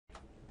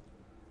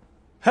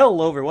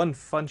Hello everyone,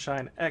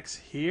 FunshineX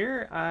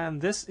here,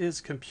 and this is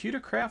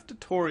ComputerCraft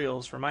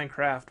tutorials for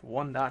Minecraft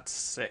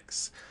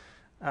 1.6.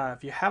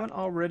 If you haven't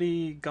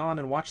already gone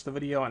and watched the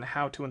video on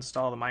how to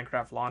install the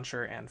Minecraft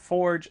launcher and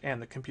Forge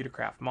and the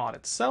ComputerCraft mod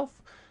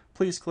itself,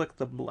 please click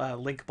the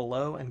link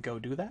below and go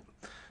do that.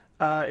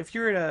 If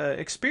you're an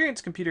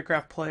experienced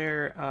ComputerCraft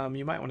player,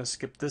 you might want to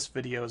skip this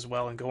video as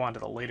well and go on to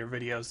the later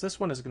videos. This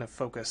one is going to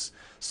focus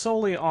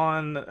solely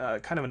on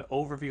kind of an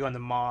overview on the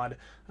mod,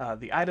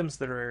 the items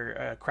that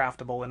are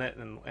craftable in it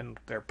and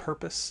their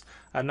purpose.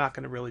 I'm not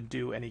going to really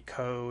do any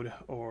code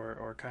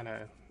or kind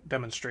of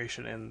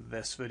demonstration in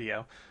this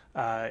video.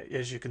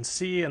 As you can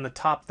see in the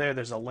top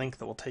there's a link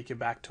that will take you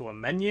back to a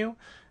menu,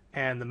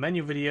 and the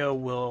menu video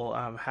will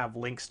have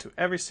links to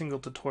every single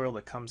tutorial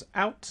that comes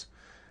out.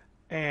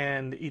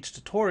 And each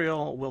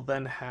tutorial will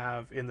then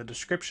have in the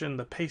description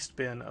the paste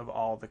bin of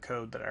all the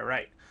code that I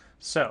write.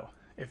 So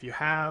if you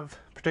have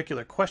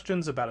particular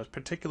questions about a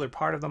particular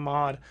part of the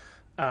mod,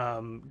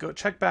 go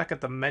check back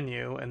at the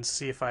menu and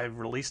see if I've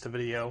released a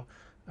video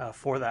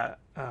for that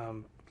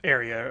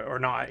area or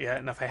not yet.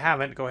 And if I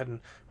haven't, go ahead and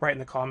write in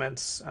the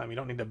comments. You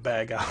don't need to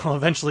beg. I'll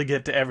eventually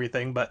get to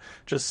everything, but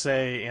just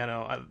say,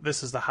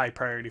 this is the high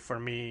priority for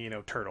me,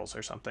 turtles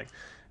or something.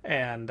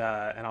 And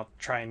I'll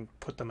try and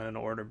put them in an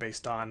order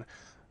based on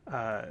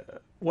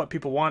what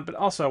people want, but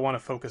also I want to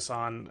focus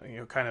on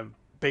kind of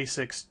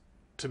basics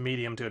to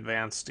medium to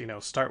advanced.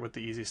 Start with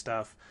the easy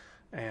stuff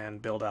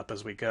and build up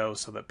as we go,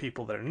 so that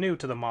people that are new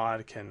to the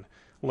mod can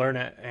learn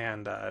it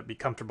and be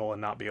comfortable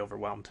and not be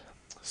overwhelmed.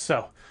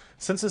 So,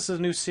 since this is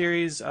a new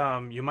series,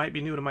 you might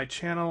be new to my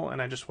channel,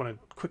 and I just want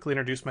to quickly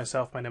introduce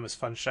myself. My name is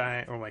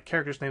Funshine, or my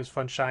character's name is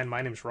Funshine.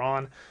 My name's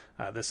Ron.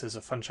 This is a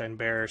Funshine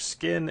Bear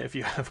skin. If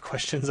you have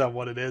questions on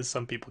what it is,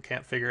 some people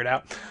can't figure it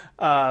out.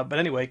 But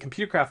anyway,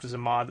 ComputerCraft is a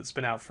mod that's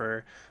been out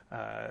for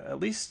at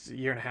least a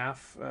year and a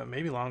half,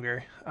 maybe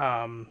longer,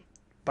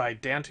 by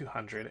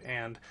Dan200,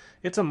 and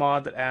it's a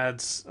mod that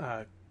adds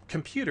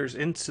computers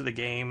into the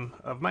game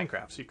of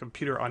Minecraft. So you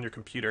computer on your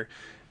computer.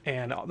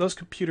 And those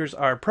computers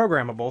are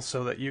programmable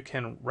so that you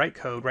can write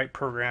code, write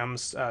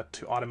programs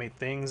to automate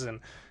things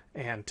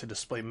and to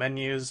display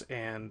menus.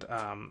 And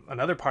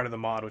another part of the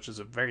mod, which is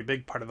a very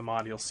big part of the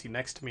mod, you'll see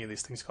next to me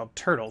these things called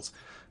turtles,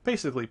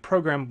 basically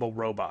programmable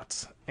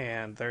robots.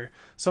 And they're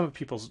some of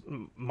people's,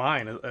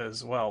 mine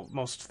as well,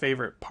 most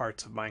favorite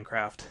parts of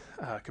Minecraft,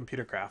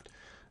 ComputerCraft,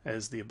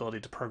 is the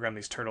ability to program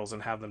these turtles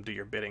and have them do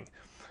your bidding.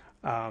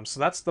 So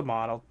that's the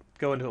mod. I'll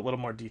go into a little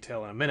more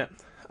detail in a minute.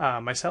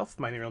 Myself,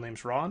 my real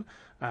name's Ron.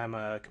 I'm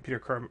a computer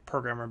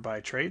programmer by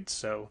trade,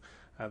 so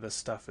this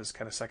stuff is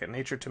kind of second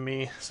nature to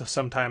me. So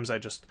sometimes I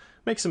just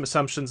make some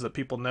assumptions that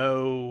people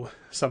know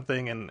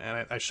something, and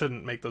I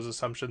shouldn't make those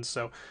assumptions.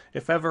 So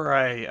if ever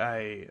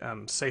I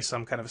say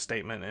some kind of a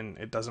statement and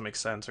it doesn't make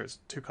sense or it's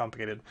too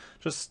complicated,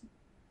 just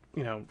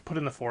put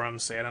in the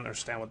forums, say I don't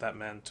understand what that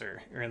meant,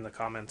 or in the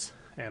comments,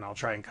 and I'll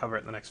try and cover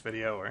it in the next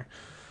video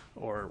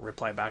or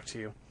reply back to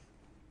you.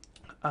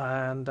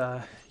 And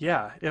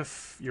yeah,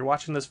 if you're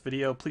watching this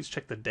video, please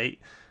check the date.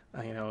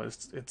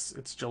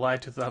 It's July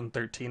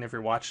 2013. If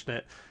you're watching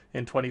it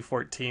in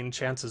 2014,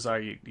 chances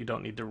are you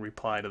don't need to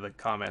reply to the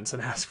comments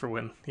and ask for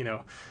when,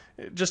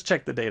 just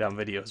check the date on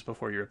videos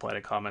before you reply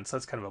to comments.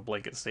 That's kind of a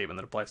blanket statement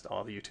that applies to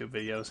all the YouTube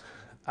videos.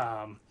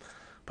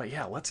 But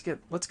yeah, let's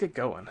get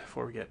going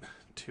before we get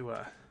too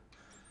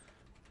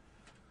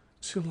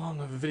long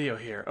of a video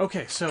here.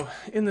 Okay, so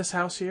in this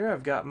house here,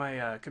 I've got my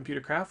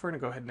ComputerCraft. We're gonna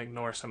go ahead and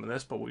ignore some of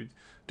this, but we're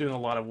doing a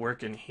lot of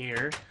work in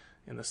here,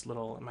 in this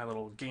my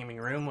little gaming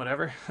room,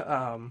 whatever.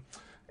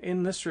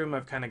 In this room,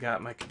 I've kind of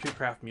got my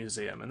ComputerCraft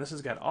museum, and this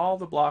has got all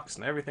the blocks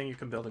and everything you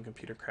can build in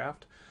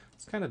ComputerCraft.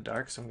 It's kind of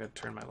dark, so I'm gonna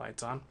turn my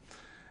lights on.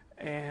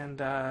 And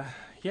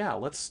yeah,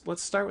 let's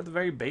start with the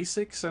very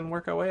basics and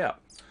work our way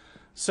up.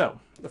 So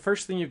the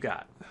first thing you've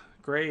got,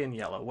 gray and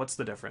yellow. What's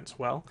the difference?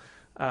 Well,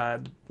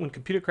 when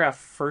ComputerCraft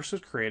first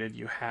was created,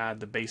 you had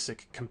the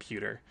basic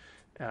computer.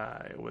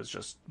 It was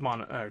just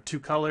two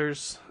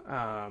colors.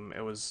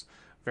 It was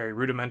very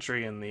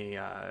rudimentary in the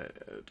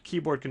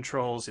keyboard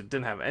controls. It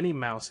didn't have any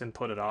mouse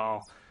input at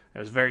all. It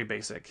was very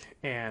basic,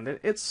 and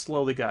it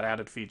slowly got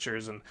added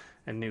features and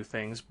new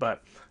things.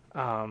 But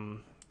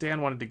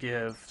Dan wanted to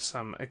give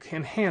some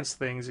enhanced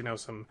things,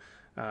 some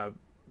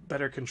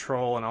better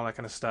control and all that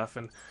kind of stuff,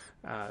 and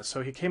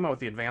so he came out with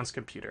the advanced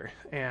computer.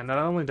 And not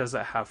only does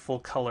that have full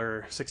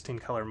color 16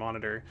 color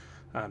monitor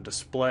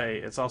display,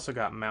 it's also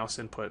got mouse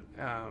input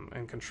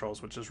and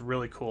controls, which is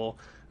really cool,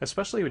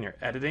 especially when you're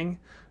editing.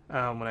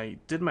 When I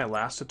did my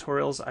last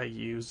tutorials, I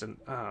used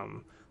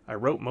I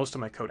wrote most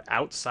of my code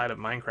outside of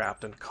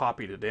Minecraft and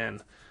copied it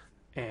in,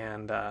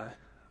 and I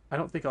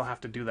don't think I'll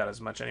have to do that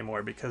as much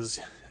anymore because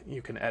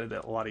you can edit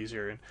it a lot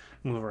easier and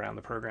move around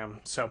the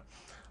program. So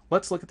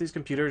let's look at these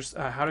computers,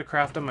 how to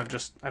craft them.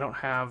 I don't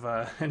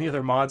have any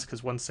other mods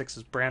because 1.6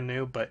 is brand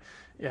new, but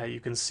yeah, you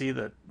can see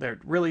that they're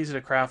really easy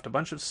to craft. A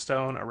bunch of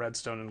stone, a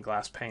redstone, and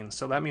glass pane.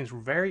 So that means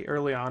very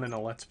early on in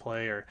a Let's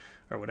Play or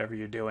whatever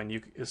you're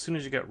doing, as soon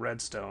as you get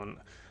redstone,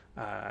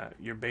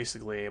 you're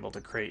basically able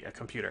to create a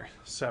computer.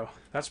 So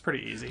that's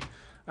pretty easy.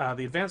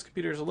 The advanced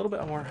computer is a little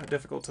bit more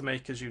difficult to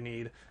make because you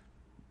need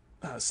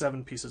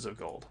 7 pieces of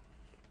gold.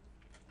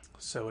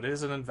 So it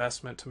is an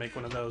investment to make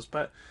one of those,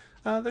 but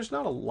there's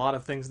not a lot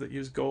of things that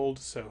use gold,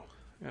 so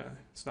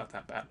it's not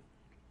that bad.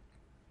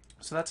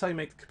 So that's how you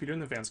make the computer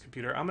and the advanced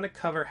computer. I'm going to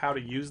cover how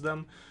to use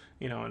them,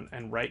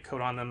 and write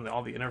code on them,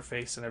 all the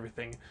interface and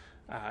everything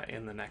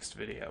in the next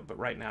video. But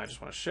right now I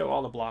just want to show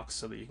all the blocks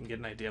so that you can get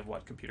an idea of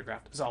what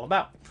ComputerCraft is all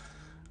about.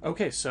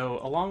 Okay, so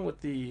along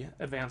with the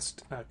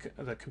advanced,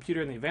 the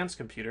computer and the advanced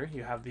computer,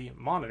 you have the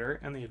monitor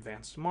and the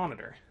advanced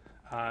monitor.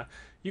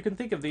 You can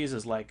think of these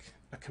as like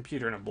a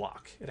computer in a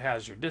block. It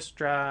has your disk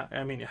drive,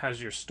 it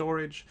has your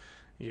storage,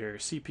 your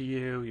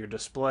CPU, your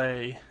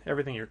display,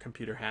 everything your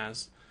computer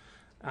has.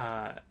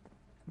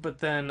 But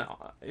then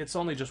it's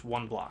only just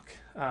one block.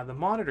 The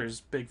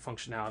monitor's big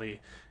functionality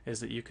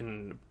is that you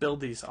can build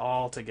these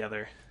all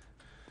together.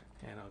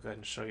 And I'll go ahead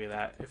and show you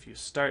that. If you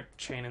start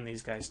chaining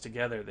these guys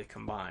together, they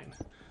combine.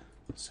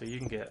 So you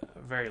can get a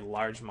very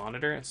large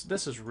monitor.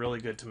 This is really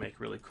good to make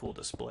really cool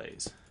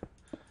displays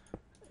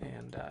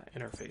and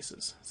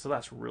interfaces. So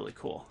that's really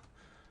cool.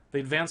 The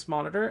advanced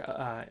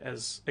monitor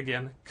is,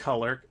 again,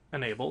 color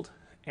enabled,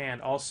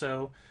 and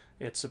also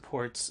it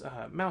supports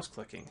mouse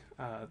clicking.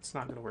 It's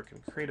not going to work in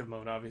creative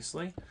mode,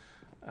 obviously,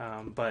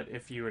 but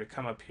if you were to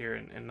come up here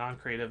in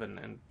non-creative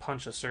and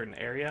punch a certain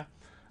area,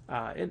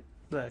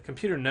 the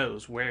computer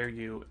knows where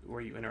you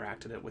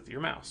interacted it with your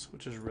mouse,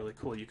 which is really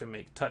cool. You can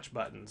make touch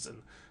buttons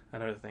and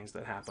other things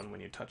that happen when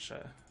you touch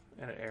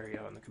an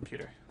area on the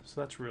computer. So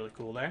that's really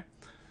cool there.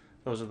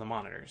 Those are the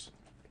monitors.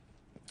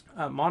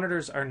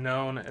 Monitors are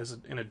known as,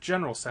 in a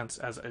general sense,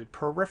 as a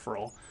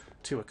peripheral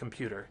to a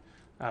computer.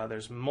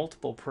 There's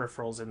multiple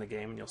peripherals in the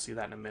game, and you'll see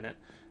that in a minute.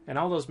 And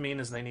all those mean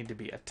is they need to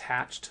be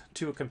attached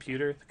to a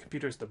computer. The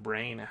computer's the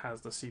brain. It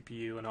has the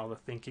CPU and all the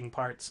thinking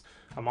parts.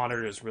 A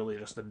monitor is really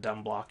just a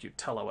dumb block. You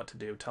tell it what to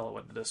do, tell it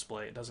what to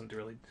display. It doesn't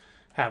really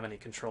have any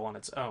control on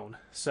its own.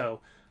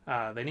 So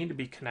they need to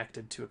be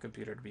connected to a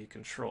computer to be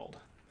controlled.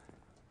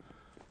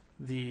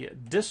 The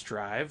disk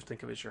drive,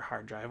 think of it as your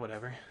hard drive,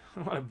 whatever.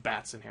 A lot of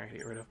bats in here to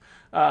get rid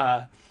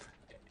of.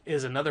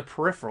 Is another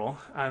peripheral,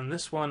 and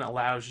this one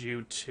allows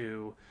you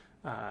to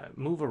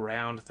move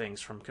around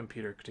things from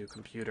computer to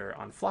computer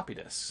on floppy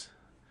disks,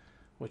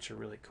 which are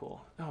really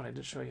cool. Oh, and I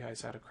did show you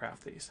guys how to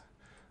craft these.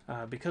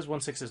 Because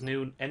 1.6 is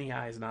new,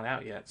 NEI is not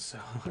out yet, so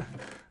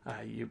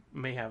you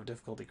may have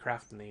difficulty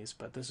crafting these,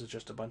 but this is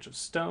just a bunch of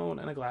stone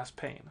and a glass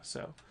pane.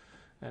 So,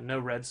 and no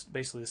reds,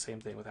 basically the same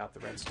thing without the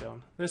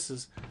redstone. This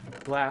is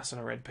glass and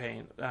a red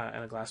pane,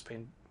 and a glass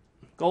pane,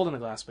 gold and a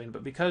glass pane,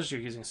 but because you're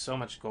using so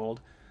much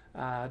gold,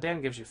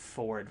 Dan gives you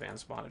 4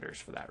 advanced monitors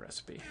for that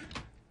recipe.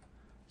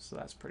 So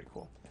that's pretty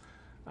cool.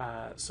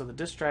 So the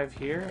disk drive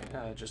here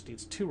just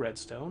needs 2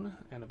 redstone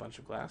and a bunch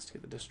of glass to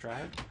get the disk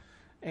drive.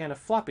 And a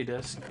floppy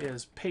disk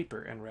is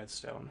paper and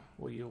redstone.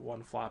 We'll use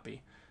 1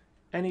 floppy.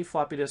 Any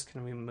floppy disk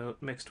can be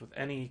mixed with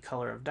any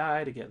color of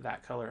dye to get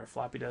that color of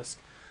floppy disk.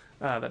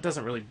 That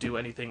doesn't really do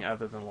anything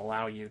other than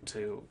allow you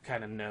to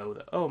kind of know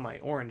that, oh, my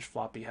orange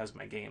floppy has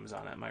my games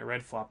on it. My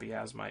red floppy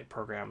has my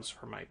programs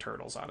for my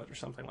turtles on it, or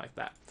something like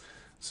that.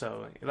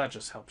 So that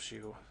just helps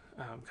you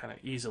kind of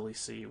easily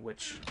see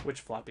which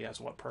floppy has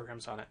what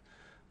programs on it.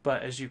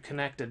 But as you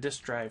connect a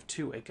disk drive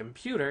to a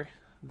computer,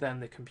 then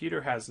the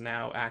computer has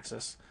now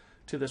access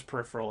to this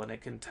peripheral, and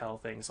it can tell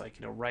things like,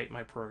 write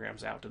my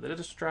programs out to the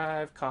disk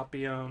drive,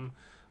 copy them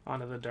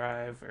onto the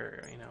drive,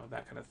 or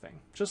that kind of thing,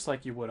 just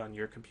like you would on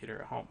your computer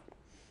at home.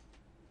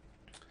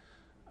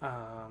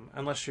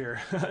 Unless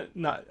you're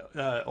not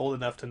old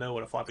enough to know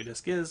what a floppy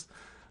disk is,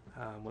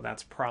 well,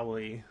 that's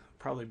probably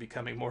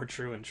becoming more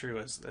true and true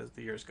as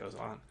the years goes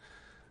on.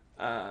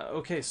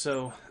 Okay,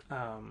 so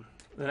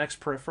the next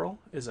peripheral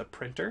is a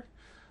printer.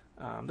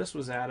 This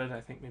was added,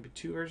 I think, maybe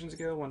 2 versions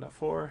ago,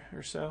 1.4 or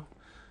so.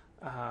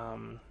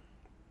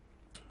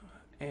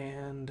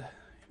 And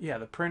yeah,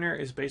 the printer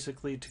is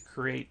basically to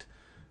create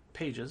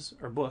pages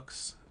or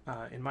books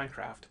in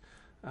Minecraft.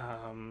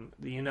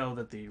 You know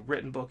that the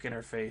written book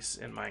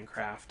interface in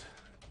Minecraft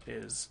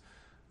is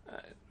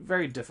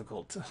very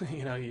difficult.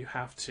 You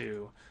have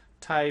to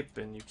type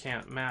and you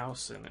can't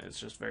mouse, and it's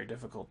just very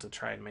difficult to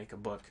try and make a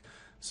book.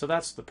 So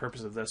that's the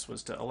purpose of this,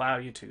 was to allow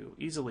you to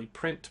easily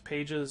print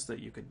pages that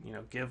you could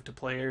give to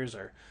players,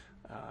 or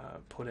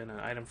put in an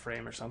item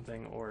frame or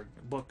something, or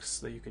books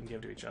that you can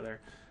give to each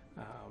other.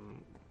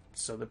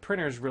 So the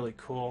printer is really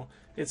cool.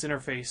 Its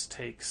interface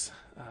takes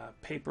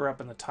paper up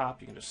in the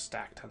top. You can just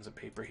stack tons of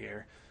paper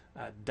here.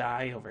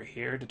 Dye over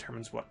here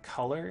determines what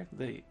color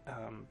the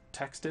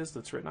text is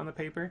that's written on the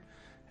paper.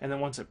 And then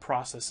once it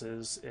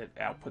processes, it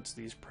outputs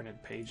these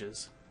printed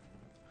pages.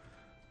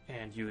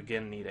 And you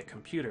again need a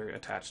computer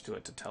attached to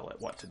it to tell it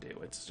what to do.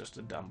 It's just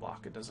a dumb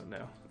block, it doesn't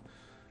know.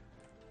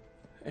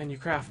 And you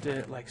craft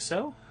it like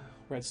so.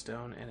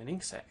 Redstone and an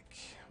ink sac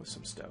with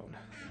some stone.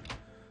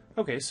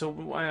 Okay,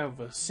 so I have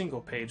a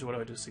single page. What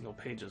do I do with single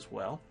pages?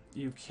 Well,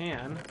 you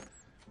can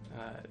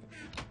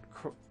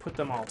put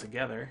them all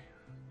together,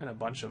 and a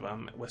bunch of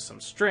them, with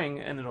some string,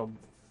 and it'll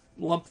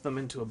lump them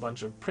into a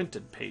bunch of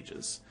printed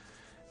pages.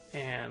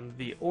 And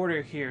the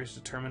order here is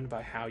determined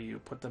by how you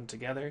put them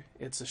together.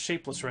 It's a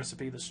shapeless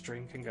recipe. The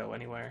string can go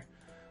anywhere,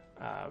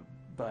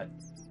 but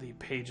the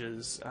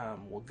pages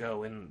will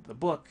go in the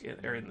book,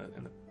 or in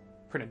the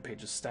printed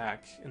pages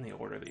stack, in the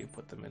order that you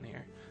put them in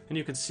here. And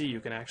you can see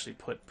you can actually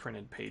put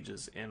printed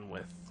pages in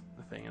with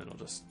the thing, and it'll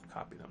just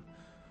copy them.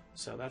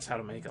 So that's how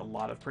to make a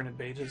lot of printed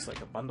pages,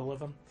 like a bundle of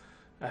them.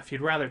 If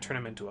you'd rather turn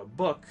them into a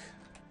book,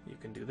 you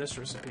can do this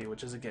recipe,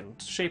 which is, again,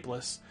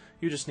 shapeless.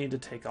 You just need to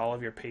take all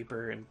of your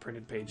paper and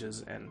printed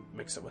pages and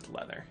mix it with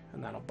leather,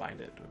 and that'll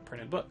bind it to a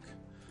printed book.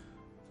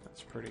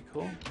 That's pretty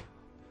cool.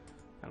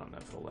 I don't know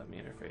if it'll let me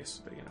interface,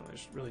 but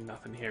there's really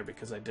nothing here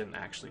because I didn't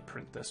actually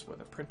print this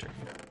with a printer.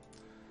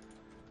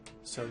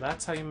 So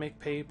that's how you make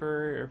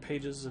paper or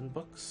pages and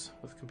books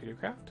with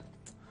ComputerCraft.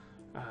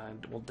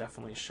 And we'll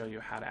definitely show you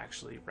how to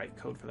actually write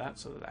code for that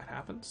so that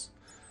happens.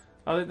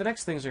 The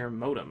next things are your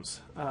modems.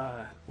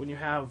 When you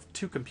have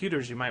two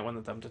computers, you might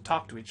want them to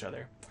talk to each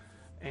other.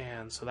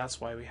 And so that's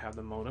why we have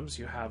the modems.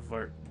 You have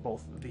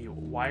both the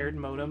wired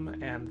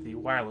modem and the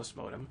wireless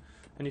modem.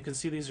 And you can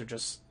see these are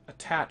just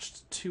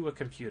attached to a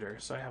computer.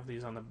 So I have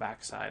these on the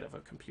back side of a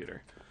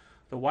computer.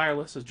 The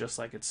wireless is just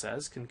like it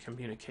says, can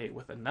communicate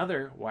with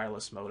another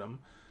wireless modem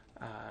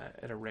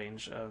at a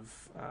range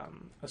of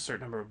a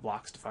certain number of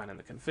blocks defined in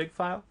the config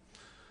file.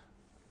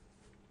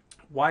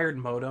 Wired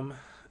modem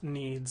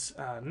needs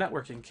a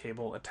networking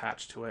cable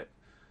attached to it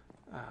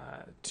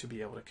to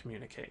be able to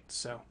communicate.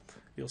 So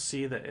you'll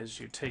see that as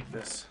you take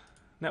this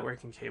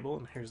networking cable,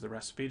 and here's the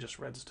recipe, just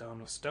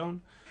redstone with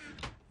stone,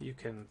 you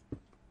can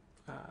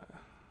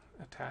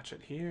attach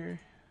it here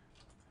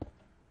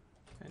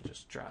and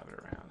just drive it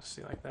around.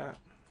 See, like that?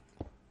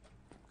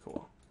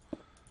 Cool.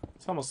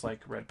 It's almost like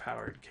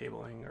red-powered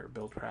cabling or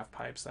BuildCraft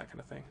pipes, that kind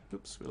of thing.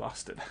 Oops, we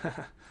lost it.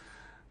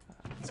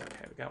 It's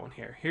okay, we got one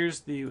here.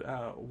 Here's the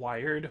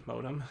wired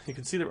modem. You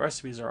can see the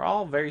recipes are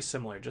all very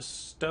similar,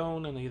 just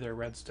stone and either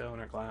redstone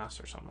or glass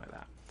or something like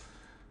that.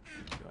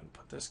 Go ahead and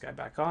put this guy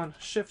back on.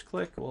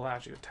 Shift-click will allow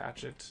you to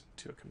attach it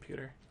to a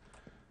computer.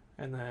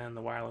 And then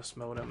the wireless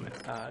modem.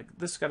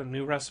 This got a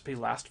new recipe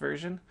last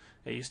version.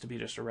 It used to be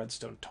just a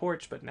redstone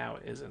torch, but now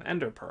it is an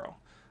ender pearl.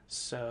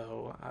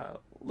 So a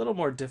little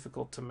more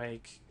difficult to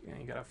make.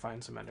 You gotta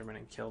find some endermen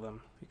and kill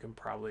them.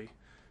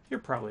 You're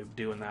probably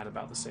doing that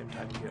about the same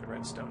time you get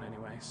redstone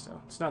anyway,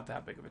 so it's not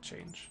that big of a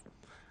change.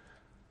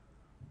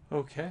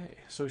 Okay,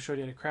 so we showed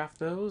you how to craft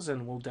those,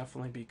 and we'll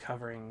definitely be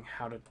covering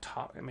how to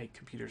make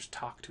computers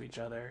talk to each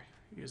other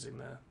using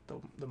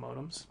the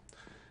modems.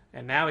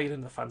 And now we get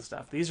into the fun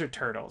stuff. These are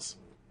turtles.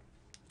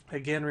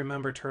 Again,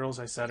 remember, turtles,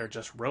 I said, are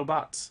just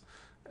robots,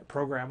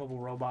 programmable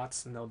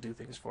robots, and they'll do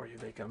things for you.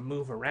 They can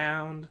move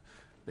around.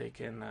 They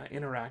can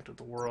interact with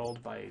the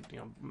world by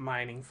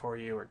mining for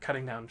you, or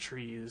cutting down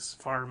trees,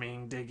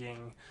 farming,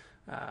 digging,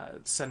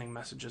 sending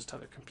messages to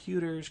other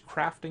computers,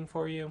 crafting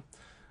for you.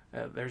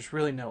 There's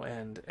really no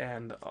end.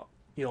 And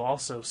you'll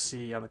also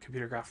see on the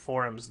ComputerCraft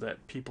forums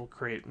that people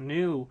create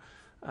new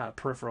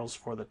peripherals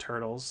for the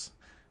turtles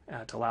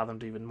to allow them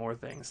to do even more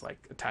things, like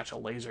attach a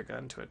laser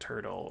gun to a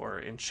turtle,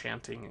 or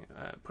putting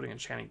an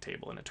enchanting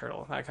table in a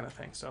turtle, that kind of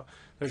thing. So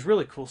there's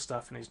really cool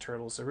stuff in these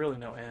turtles. There's really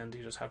no end.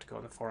 You just have to go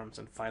in the forums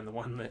and find the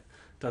one that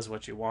does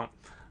what you want.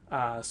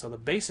 So the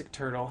basic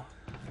turtle,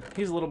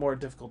 he's a little more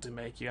difficult to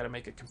make. You got to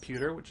make a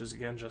computer, which is,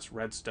 again, just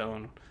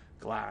redstone,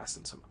 glass,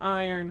 and some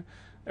iron.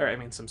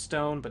 Some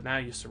stone, but now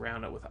you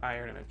surround it with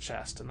iron and a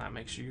chest, and that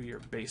makes you your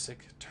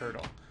basic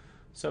turtle.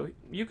 So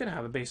you can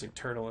have a basic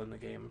turtle in the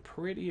game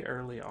pretty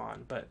early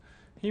on, but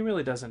he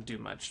really doesn't do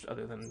much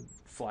other than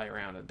fly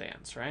around and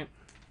dance, right?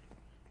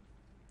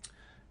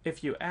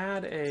 If you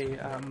add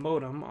a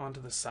modem onto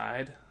the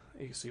side,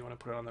 so you want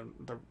to put it on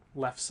the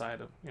left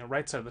side of,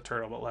 right side of the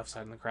turtle, but left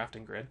side in the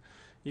crafting grid,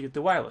 you get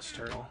the wireless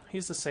turtle.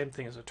 He's the same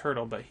thing as a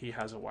turtle, but he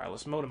has a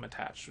wireless modem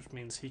attached, which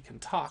means he can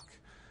talk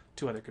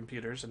to other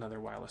computers and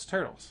other wireless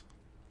turtles.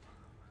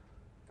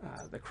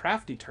 The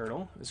crafty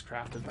turtle is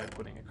crafted by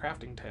putting a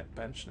crafting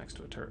bench next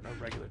to a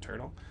regular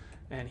turtle,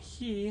 and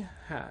he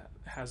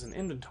has an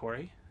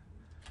inventory,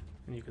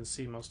 and you can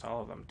see most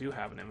all of them do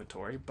have an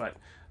inventory, but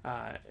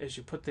as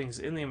you put things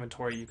in the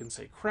inventory, you can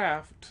say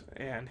craft,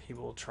 and he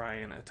will try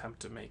and attempt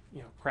to make,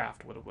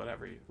 craft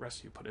whatever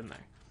rest you put in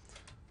there,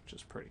 which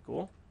is pretty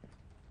cool.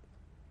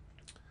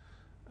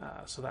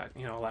 So that,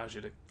 allows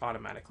you to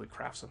automatically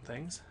craft some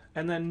things.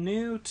 And then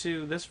new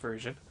to this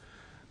version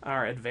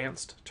are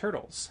advanced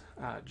turtles.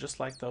 Just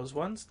like those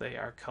ones, they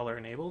are color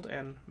enabled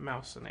and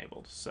mouse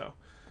enabled. So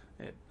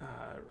it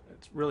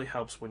really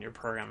helps when you're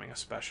programming,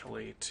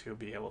 especially to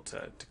be able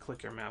to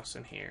click your mouse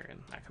in here and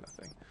that kind of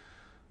thing.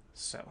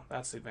 So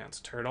that's the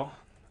advanced turtle.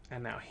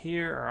 And now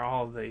here are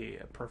all the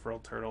peripheral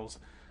turtles.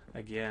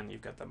 Again,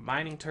 you've got the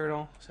mining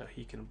turtle, so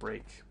he can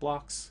break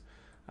blocks.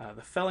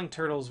 The felling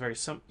turtle is very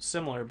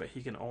similar, but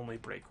he can only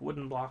break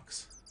wooden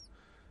blocks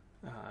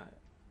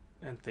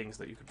and things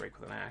that you could break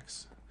with an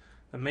axe.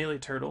 The melee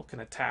turtle can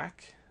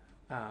attack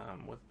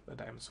with a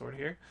diamond sword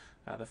here.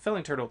 The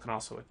felling turtle can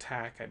also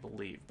attack, I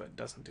believe, but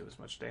doesn't do as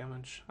much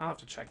damage. I'll have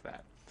to check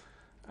that.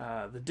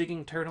 The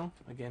digging turtle,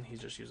 again, he's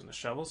just using a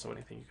shovel, so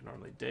anything you can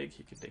normally dig,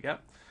 he can dig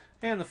up.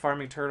 And the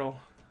farming turtle,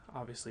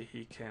 obviously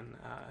he can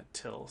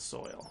till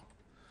soil.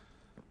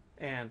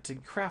 And to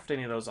craft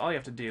any of those, all you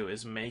have to do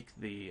is make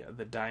the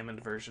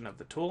diamond version of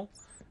the tool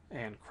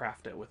and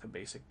craft it with a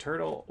basic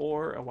turtle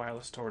or a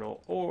wireless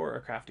turtle or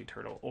a crafty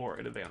turtle or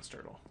an advanced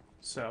turtle.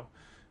 So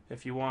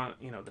if you want,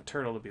 the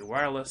turtle to be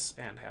wireless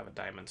and have a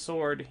diamond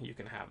sword, you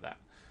can have that.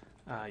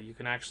 You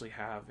can actually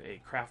have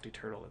a crafty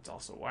turtle that's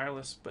also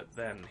wireless, but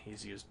then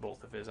he's used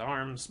both of his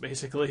arms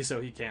basically,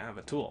 so he can't have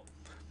a tool.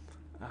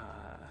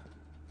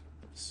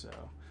 So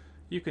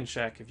you can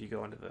check if you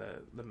go into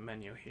the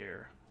menu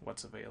here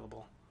what's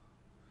available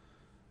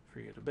for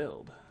you to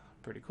build.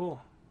 Pretty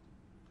cool.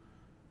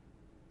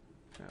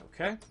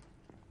 Okay.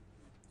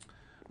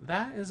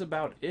 That is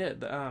about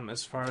it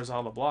as far as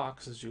all the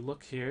blocks. As you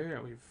look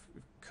here, we've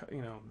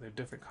there are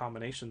different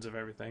combinations of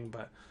everything,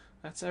 but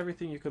that's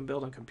everything you can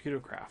build in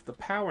ComputerCraft. The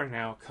power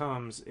now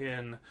comes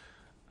in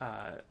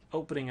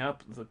opening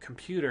up the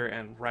computer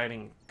and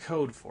writing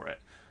code for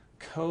it.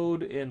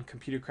 Code in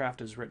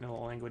ComputerCraft is written in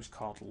a language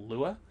called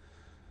Lua,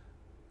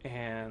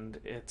 and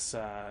it's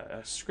a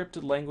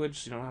scripted language,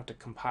 so you don't have to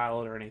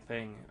compile it or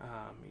anything.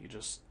 You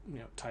just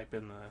type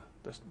in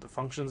the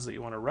functions that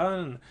you want to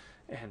run,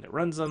 and it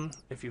runs them.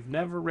 If you've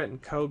never written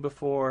code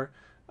before,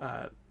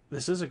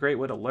 this is a great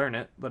way to learn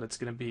it, but it's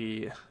going to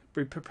be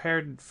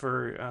prepared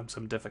for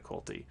some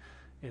difficulty.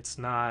 It's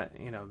not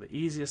the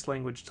easiest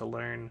language to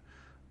learn,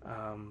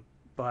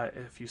 but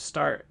if you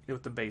start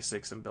with the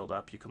basics and build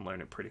up, you can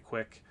learn it pretty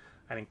quick.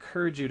 I'd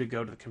encourage you to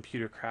go to the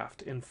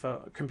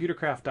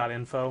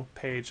ComputerCraft.info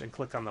page and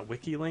click on the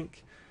wiki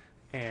link,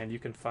 and you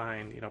can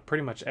find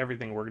pretty much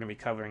everything we're going to be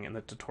covering in the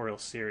tutorial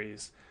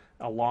series,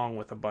 along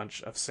with a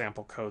bunch of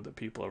sample code that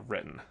people have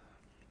written.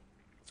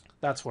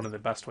 That's one of the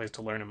best ways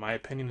to learn, in my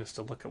opinion, is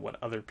to look at what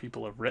other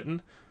people have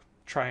written,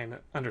 try and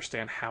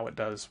understand how it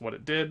does what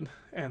it did,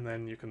 and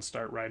then you can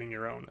start writing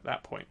your own at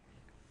that point.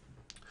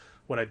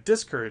 What I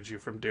discourage you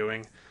from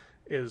doing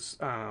is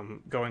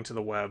going to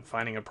the web,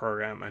 finding a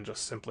program, and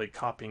just simply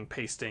copying,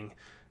 pasting,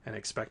 and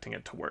expecting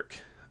it to work.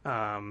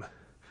 A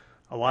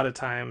lot of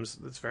times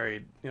it's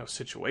very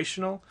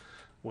situational,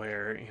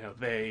 where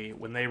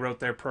when they wrote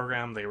their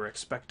program, they were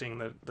expecting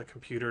the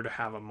computer to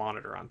have a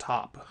monitor on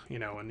top,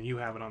 and you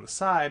have it on the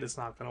side, it's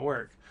not going to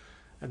work,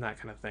 and that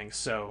kind of thing.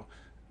 So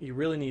you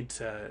really need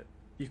to,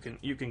 you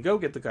can go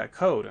get the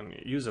code and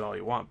use it all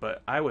you want,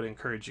 but I would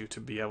encourage you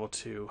to be able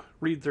to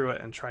read through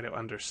it and try to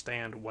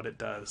understand what it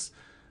does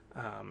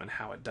and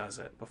how it does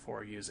it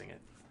before using it.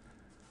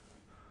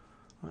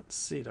 Let's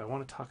see, do I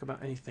want to talk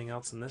about anything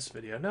else in this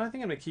video? No, I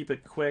think I'm going to keep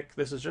it quick.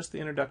 This is just the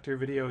introductory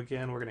video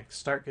again. We're going to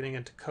start getting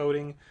into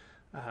coding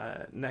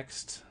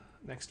next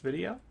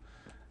video,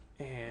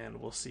 and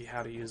we'll see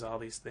how to use all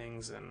these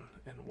things and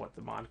what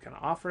the mod can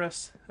offer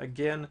us.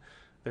 Again,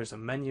 there's a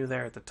menu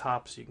there at the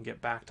top, so you can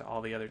get back to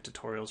all the other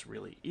tutorials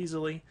really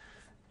easily,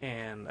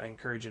 and I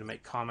encourage you to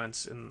make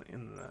comments on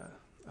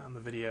the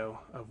video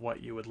of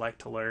what you would like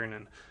to learn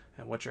and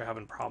what you're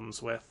having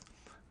problems with.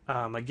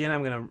 Again,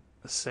 I'm going to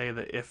say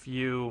that if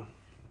you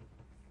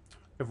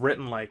have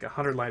written like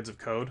 100 lines of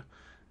code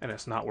and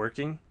it's not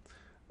working,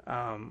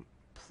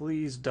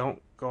 please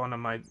don't go onto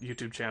my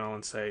YouTube channel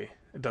and say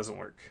it doesn't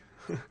work.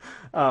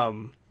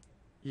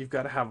 You've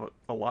got to have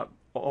a lot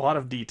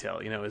of detail.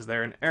 Is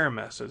there an error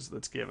message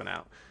that's given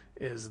out?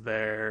 Is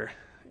there,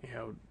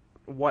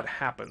 what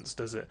happens?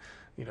 Does it,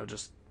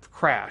 just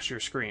crash your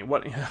screen?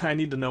 I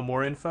need to know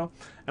more info.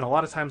 And a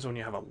lot of times when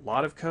you have a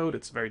lot of code,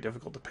 it's very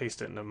difficult to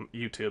paste it into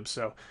YouTube,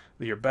 so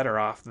you're better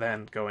off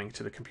then going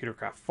to the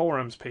ComputerCraft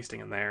forums, pasting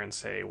in there and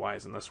say, why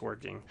isn't this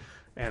working,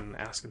 and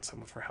asking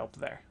someone for help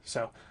there.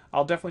 So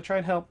I'll definitely try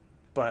and help,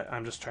 but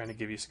I'm just trying to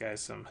give you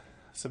guys some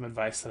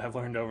advice that I've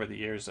learned over the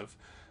years of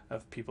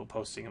people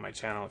posting in my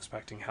channel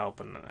expecting help,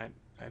 and I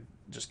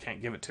just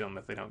can't give it to them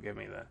if they don't give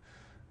me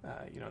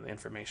the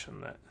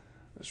information that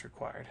is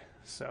required.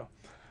 So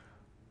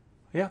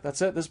yeah,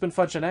 that's it. This has been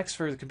FunshineX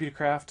for the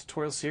ComputerCraft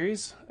tutorial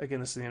series. Again,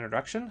 this is the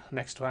introduction.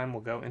 Next time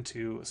we'll go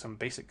into some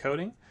basic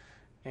coding,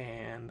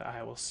 and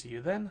I will see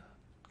you then.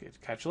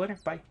 Catch you later.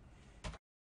 Bye.